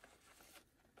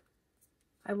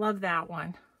 I love that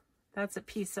one. That's a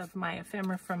piece of my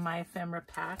ephemera from my ephemera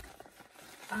pack.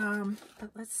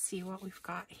 But let's see what we've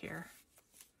got here.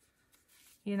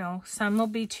 You know, some will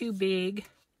be too big.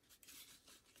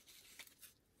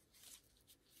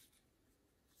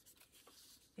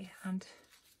 And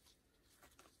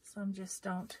some just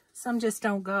don't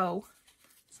go.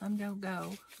 Some don't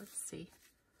go. Let's see.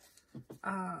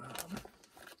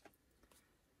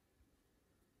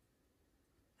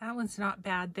 That one's not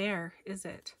bad there, is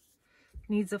it?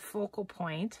 Needs a focal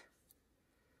point,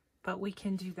 but we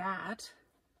can do that.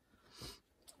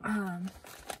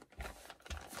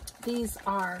 These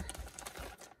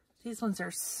ones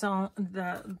are sewn.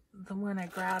 The one I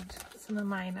grabbed, some of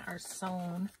mine are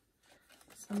sewn.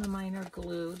 Some of mine are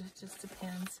glued. It just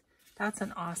depends. That's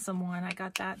an awesome one. I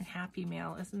got that in Happy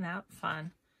Mail. Isn't that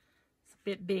fun? It's a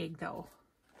bit big though.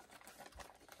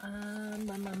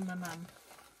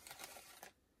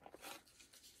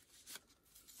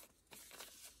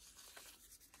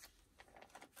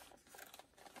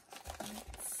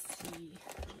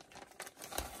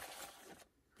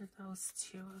 For those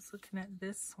two, I was looking at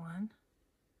this one.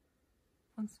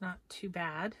 One's not too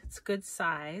bad. It's good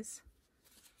size.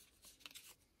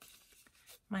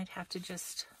 Might have to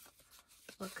just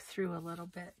look through a little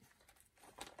bit.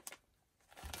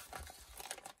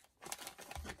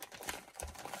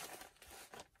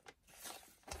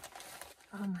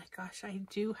 Oh my gosh, I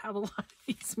do have a lot of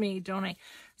these made, don't I?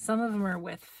 Some of them are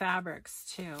with fabrics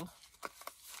too.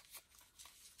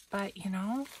 But, you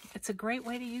know, it's a great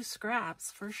way to use scraps,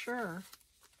 for sure.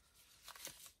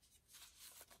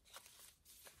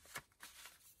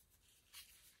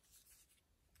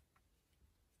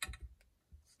 It's a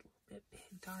little bit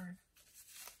big, darn.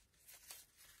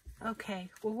 Okay,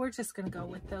 well, we're just going to go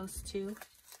with those two,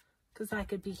 because I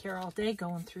could be here all day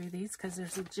going through these, because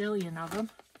there's a jillion of them.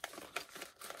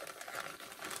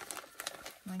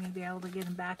 I'm going to be able to get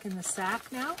them back in the sack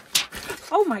now.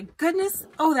 Oh my goodness.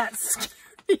 Oh, that's scary.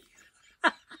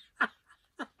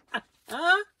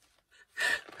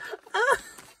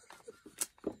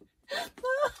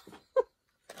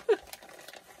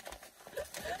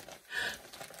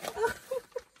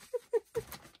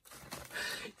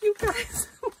 You guys,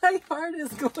 my heart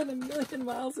is going a million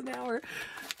miles an hour.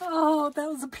 Oh, that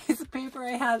was a piece of paper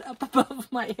I had up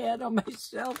above my head on my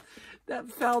shelf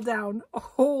that fell down.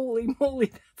 Holy moly,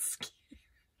 that scared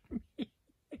me.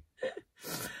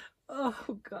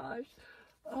 Oh gosh.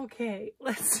 Okay,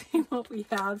 let's see what we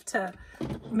have to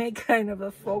make kind of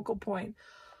a focal point.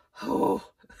 Oh.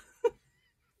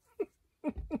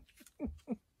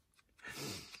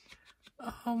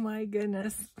 Oh my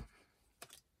goodness.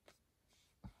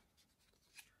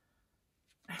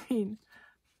 I mean,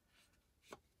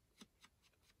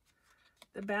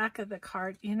 the back of the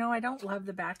card, you know, I don't love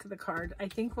the back of the card. I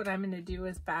think what I'm going to do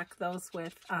is back those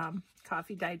with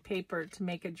coffee dyed paper to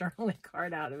make a journaling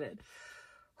card out of it.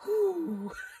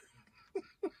 Whew.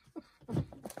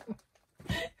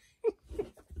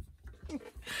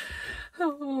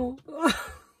 Oh.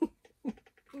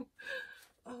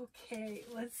 Okay,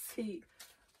 let's see.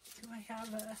 Do I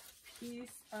have a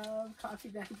piece of coffee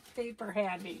dyed paper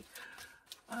handy?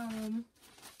 Oh,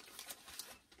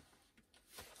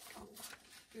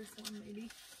 here's one maybe.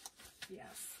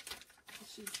 Yes,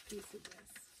 let's use a piece of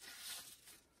this.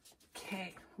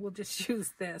 Okay, we'll just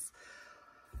use this.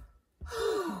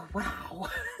 Oh, wow.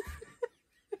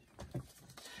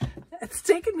 It's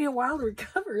taken me a while to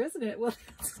recover, isn't it? Well,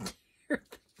 that's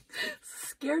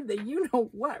scared that you know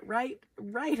what right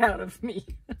out of me.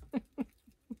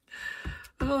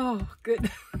 Oh,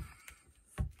 goodness.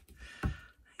 I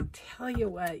tell you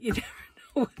what, you never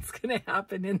know what's going to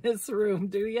happen in this room,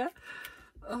 do you?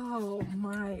 Oh,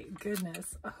 my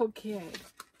goodness. Okay.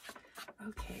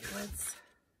 Okay, let's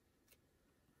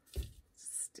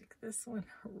stick this one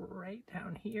right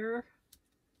down here.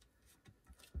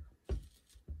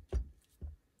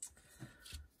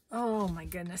 Oh, my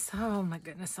goodness. Oh, my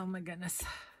goodness. Oh, my goodness.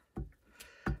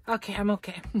 Okay, I'm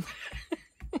okay.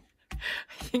 I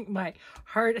think my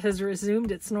heart has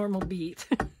resumed its normal beat.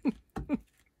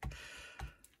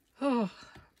 Oh.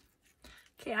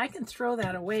 Okay, I can throw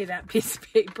that away, that piece of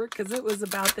paper, because it was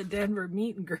about the Denver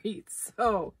meet and greet.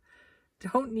 So,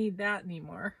 don't need that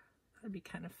anymore. That'd be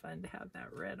kind of fun to have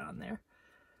that red on there.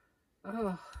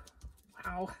 Oh,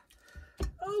 wow.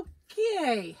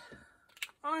 Okay.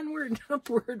 Onward and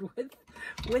upward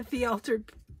with the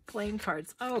altered playing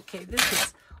cards. Okay, this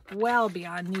is well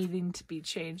beyond needing to be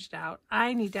changed out.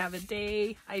 I need to have a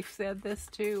day. I said this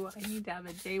too. I need to have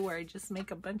a day where I just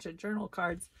make a bunch of journal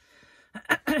cards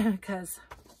because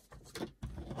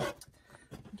I'm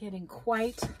getting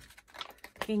quite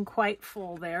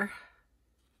full there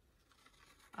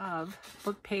of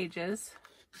book pages.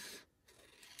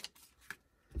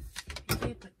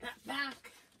 Okay, put that back.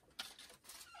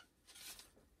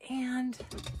 And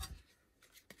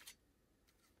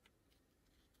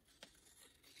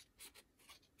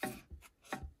yeah,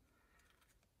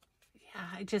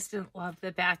 I just didn't love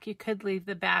the back. You could leave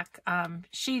the back.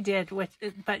 She did,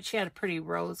 but she had a pretty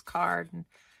rose card, and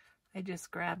I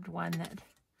just grabbed one that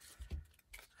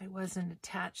I wasn't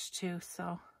attached to.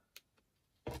 So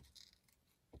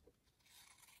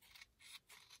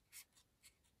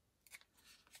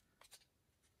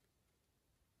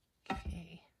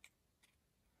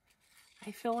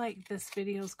feel like this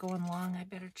video is going long. I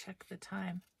better check the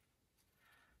time.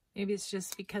 Maybe it's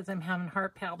just because I'm having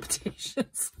heart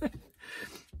palpitations.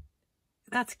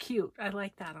 That's cute. I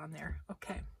like that on there.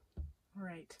 Okay. All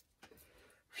right.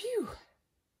 Phew.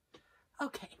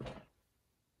 Okay.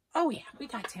 Oh, yeah. We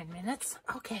got 10 minutes.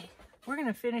 Okay. We're going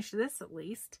to finish this at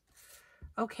least.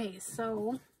 Okay.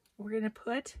 So we're going to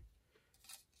put,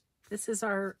 this is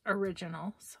our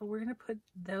original. So we're going to put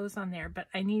those on there. But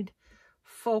I need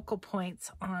focal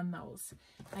points on those.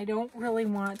 I don't really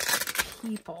want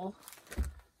people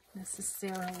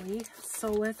necessarily.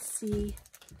 So let's see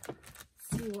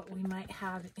what we might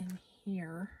have in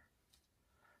here.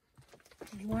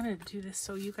 I want to do this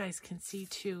so you guys can see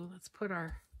too. Let's put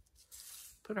our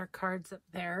cards up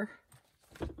there.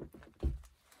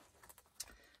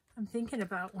 I'm thinking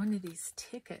about one of these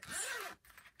tickets.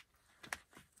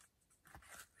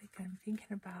 Like I'm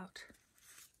thinking about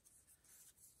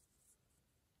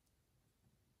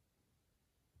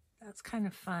that's kind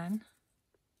of fun.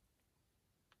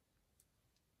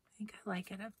 I think I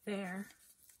like it up there.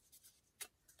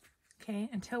 Okay,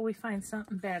 until we find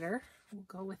something better, we'll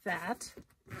go with that.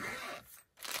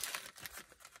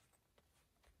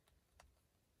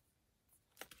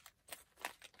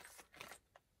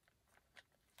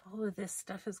 All of this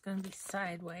stuff is going to be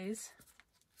sideways.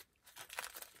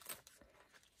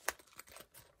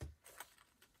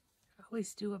 I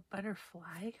always do a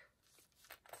butterfly.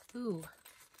 Ooh.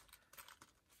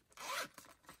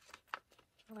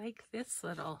 I like this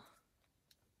little.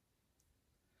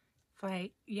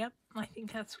 Yep, I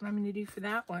think that's what I'm going to do for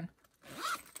that one.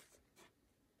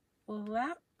 Well,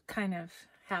 that kind of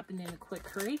happened in a quick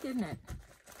hurry, didn't it?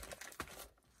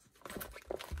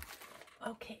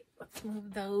 Okay, let's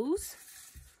move those.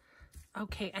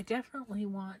 Okay, I definitely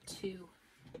want to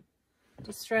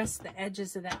distress the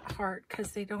edges of that heart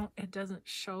because it doesn't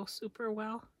show super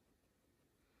well.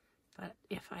 But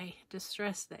if I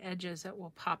distress the edges, it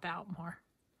will pop out more.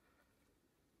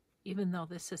 Even though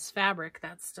this is fabric,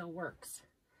 that still works.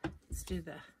 Let's do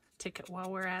the ticket while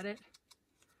we're at it.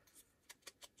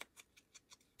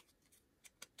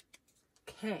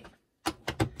 Okay. It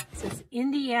says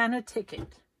Indiana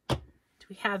ticket. Do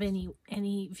we have any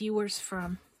viewers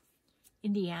from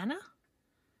Indiana?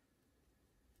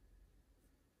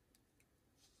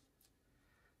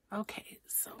 Okay,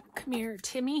 so come here,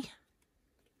 Timmy.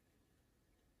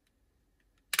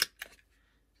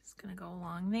 Just gonna go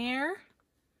along there.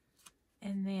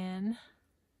 And then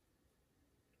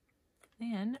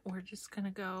we're just going to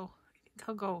go, I think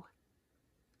I'll go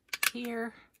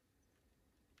here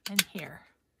and here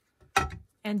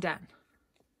and done.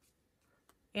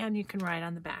 And you can write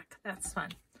on the back. That's fun.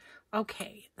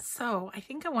 Okay, so I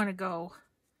think I want to go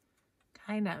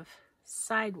kind of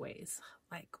sideways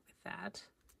like with that.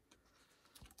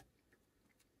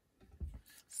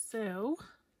 So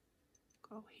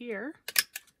go here.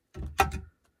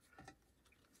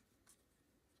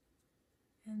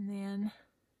 And then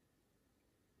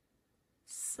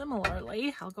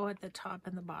similarly, I'll go at the top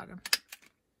and the bottom.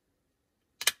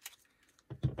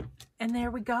 And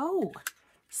there we go.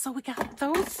 So we got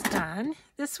those done.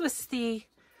 This was the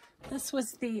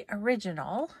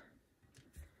original.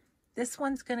 This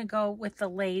one's going to go with the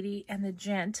lady and the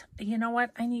gent. You know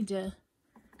what? I need to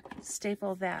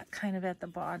staple that kind of at the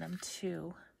bottom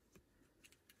too.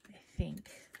 I think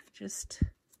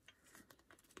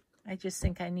I just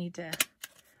think I need to.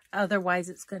 Otherwise,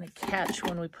 it's going to catch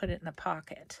when we put it in the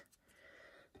pocket.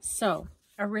 So,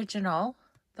 original,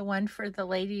 the one for the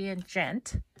lady and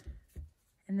gent.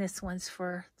 And this one's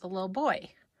for the little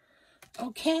boy.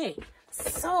 Okay,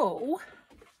 so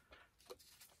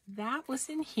that was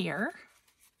in here.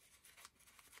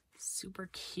 Super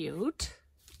cute.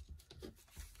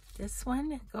 This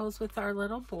one goes with our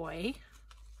little boy.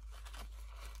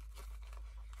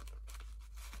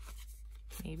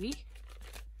 Maybe.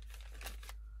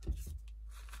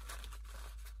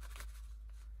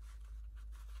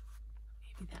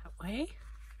 Way.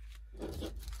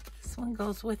 This one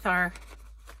goes with our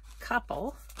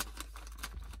couple.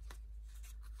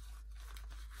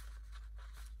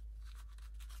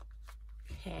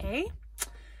 Okay.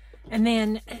 And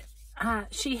then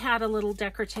she had a little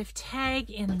decorative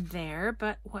tag in there,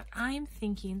 but what I'm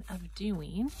thinking of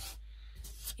doing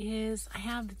is I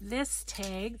have this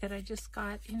tag that I just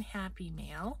got in Happy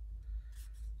Mail.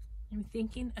 I'm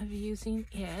thinking of using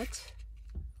it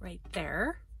right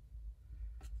there.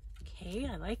 Okay,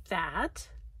 I like that.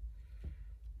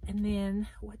 And then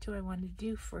what do I want to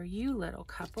do for you, little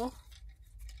couple?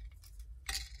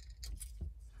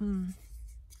 Could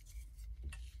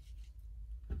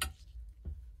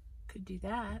do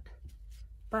that.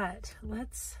 But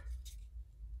let's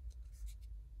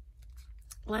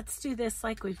let's do this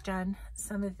like we've done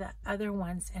some of the other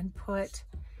ones and put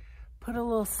a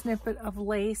little snippet of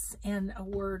lace and a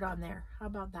word on there. How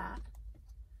about that?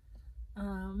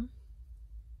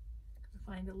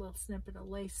 Find a little snippet of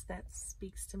lace that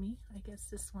speaks to me. I guess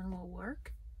this one will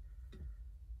work.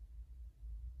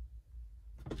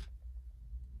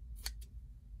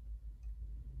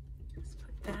 Just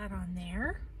put that on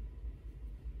there.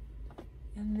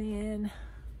 And then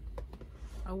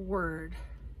a word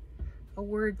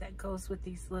that goes with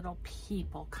these little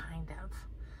people, kind of.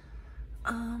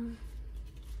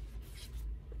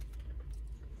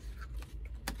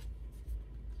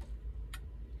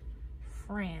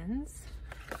 Friends.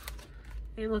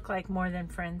 They look like more than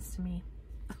friends to me.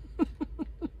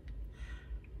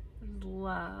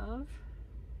 Love.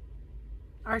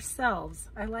 Ourselves.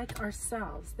 I like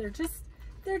ourselves. They're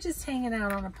just hanging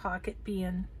out on a pocket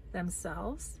being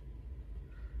themselves.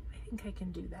 I think I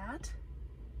can do that.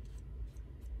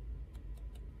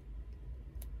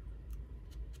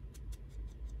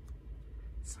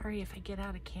 Sorry if I get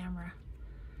out of camera.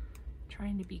 I'm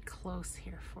trying to be close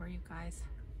here for you guys.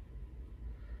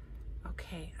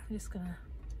 Okay, I'm just gonna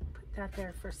put that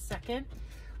there for a second.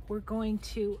 We're going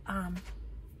to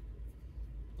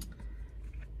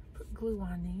put glue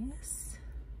on these.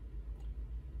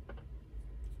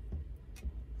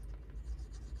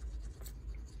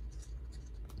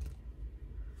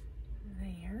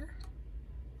 There.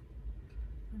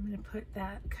 I'm gonna put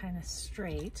that kind of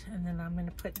straight, and then I'm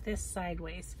gonna put this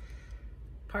sideways,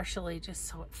 partially just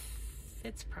so it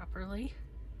fits properly.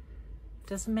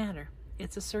 Doesn't matter.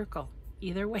 It's a circle.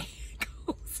 Either way it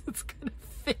goes, it's gonna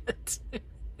fit.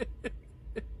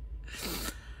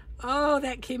 Oh,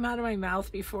 that came out of my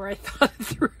mouth before I thought it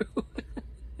through.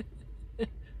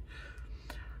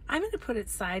 I'm gonna put it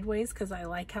sideways because I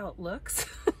like how it looks.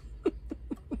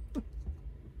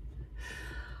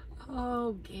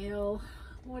 Oh, Gayle,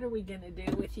 what are we gonna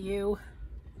do with you?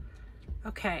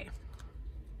 Okay.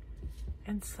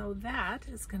 And so that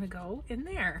is gonna go in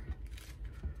there.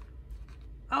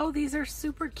 Oh, these are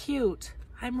super cute.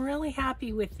 I'm really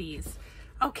happy with these.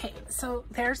 Okay, so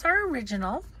there's our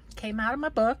original. Came out of my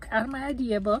book, out of my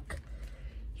idea book.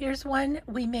 Here's one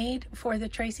we made for the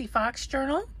Tracy Fox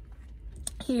journal.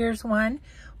 Here's one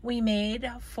we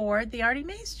made for the Artie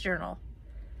Mays journal.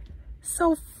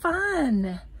 So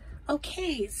fun.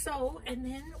 Okay, so, and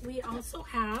then we also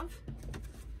have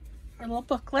our little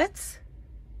booklets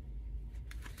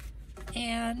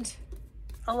and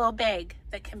a little bag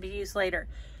that can be used later.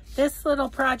 This little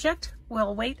project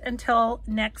will wait until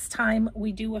next time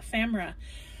we do ephemera.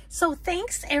 So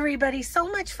thanks everybody so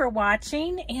much for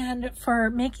watching and for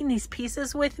making these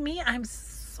pieces with me. I'm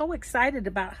so excited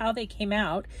about how they came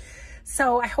out.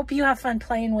 So I hope you have fun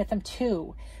playing with them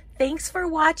too. Thanks for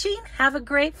watching. Have a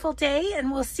grateful day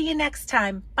and we'll see you next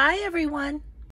time. Bye everyone.